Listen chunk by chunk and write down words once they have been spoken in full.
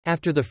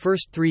After the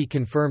first 3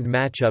 confirmed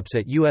matchups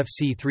at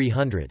UFC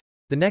 300,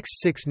 the next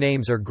 6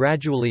 names are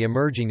gradually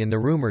emerging in the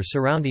rumors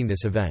surrounding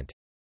this event.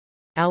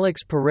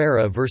 Alex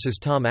Pereira vs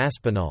Tom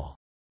Aspinall.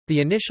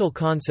 The initial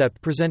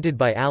concept presented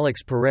by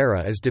Alex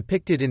Pereira is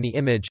depicted in the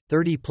image,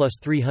 30 plus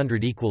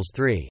 300 equals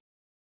 3.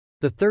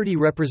 The 30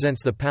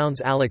 represents the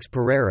pounds Alex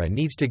Pereira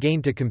needs to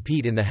gain to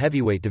compete in the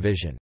heavyweight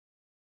division.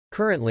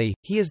 Currently,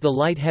 he is the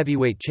light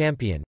heavyweight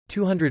champion,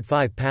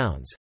 205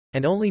 pounds,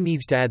 and only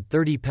needs to add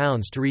 30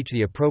 pounds to reach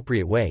the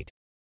appropriate weight.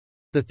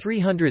 The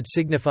 300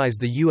 signifies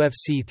the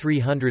UFC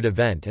 300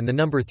 event, and the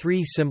number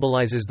 3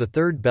 symbolizes the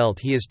third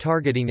belt he is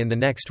targeting in the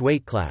next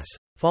weight class,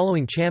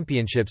 following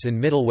championships in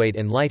middleweight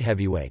and light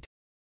heavyweight.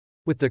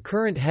 With the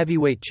current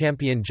heavyweight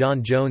champion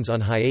Jon Jones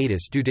on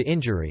hiatus due to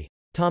injury,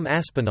 Tom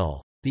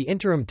Aspinall, the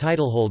interim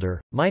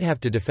titleholder, might have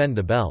to defend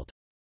the belt.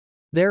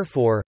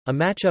 Therefore, a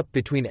matchup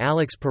between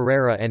Alex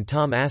Pereira and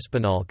Tom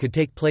Aspinall could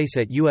take place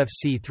at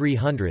UFC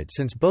 300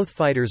 since both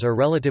fighters are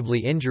relatively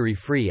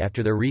injury-free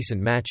after their recent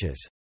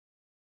matches.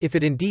 If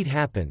it indeed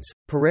happens,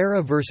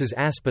 Pereira vs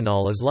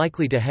Aspinall is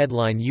likely to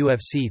headline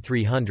UFC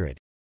 300.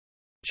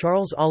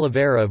 Charles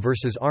Oliveira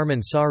vs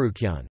Arman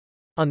Tsarukyan.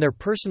 On their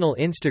personal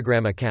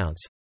Instagram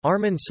accounts,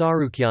 Arman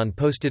Tsarukyan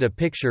posted a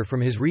picture from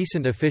his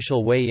recent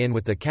official weigh-in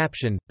with the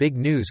caption, "Big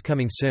news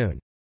coming soon."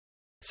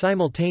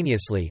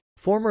 Simultaneously,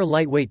 former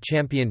lightweight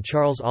champion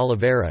Charles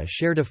Oliveira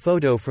shared a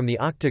photo from the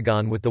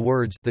octagon with the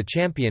words, "The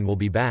champion will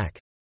be back."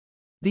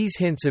 These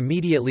hints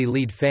immediately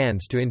lead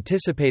fans to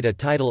anticipate a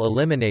title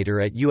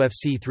eliminator at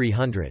UFC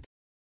 300.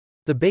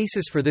 The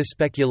basis for this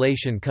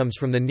speculation comes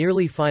from the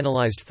nearly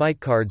finalized fight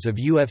cards of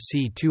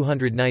UFC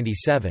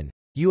 297,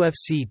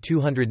 UFC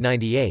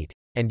 298,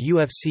 and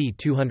UFC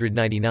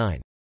 299.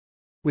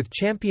 With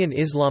champion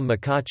Islam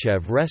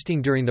Makhachev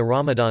resting during the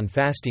Ramadan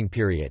fasting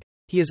period,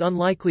 he is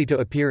unlikely to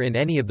appear in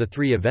any of the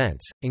 3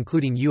 events,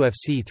 including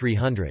UFC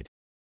 300.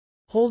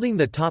 Holding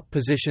the top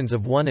positions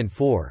of 1 and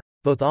 4,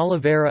 both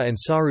Oliveira and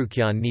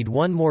Tsarukyan need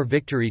one more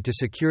victory to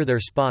secure their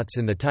spots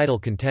in the title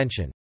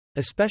contention,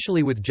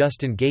 especially with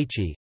Justin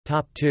Gaethje,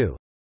 top 2,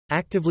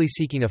 actively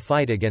seeking a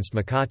fight against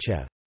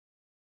Makhachev.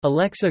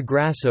 Alexa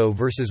Grasso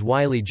vs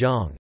Weili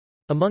Zhang.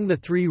 Among the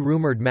 3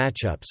 rumored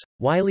matchups,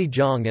 Weili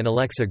Zhang and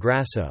Alexa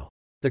Grasso,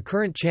 the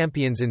current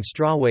champions in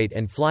strawweight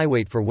and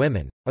flyweight for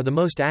women, are the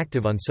most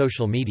active on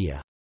social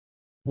media.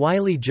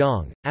 Weili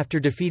Zhang, after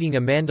defeating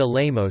Amanda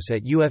Lemos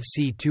at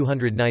UFC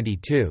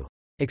 292,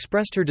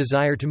 expressed her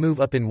desire to move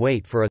up in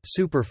weight for a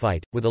super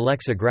fight with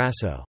Alexa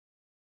Grasso.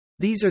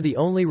 These are the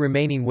only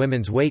remaining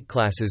women's weight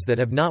classes that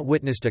have not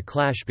witnessed a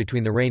clash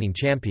between the reigning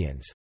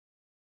champions.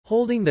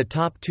 Holding the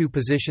top 2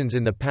 positions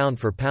in the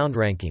pound-for-pound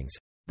rankings,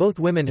 both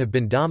women have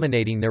been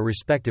dominating their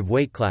respective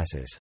weight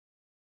classes.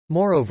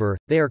 Moreover,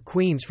 they are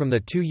queens from the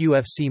 2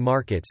 UFC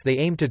markets they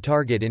aim to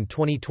target in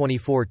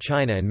 2024: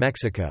 China and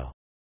Mexico.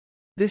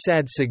 This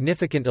adds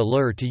significant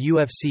allure to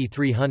UFC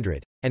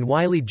 300, and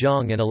Weili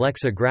Zhang and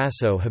Alexa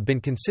Grasso have been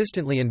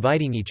consistently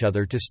inviting each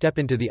other to step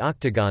into the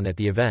octagon at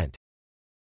the event.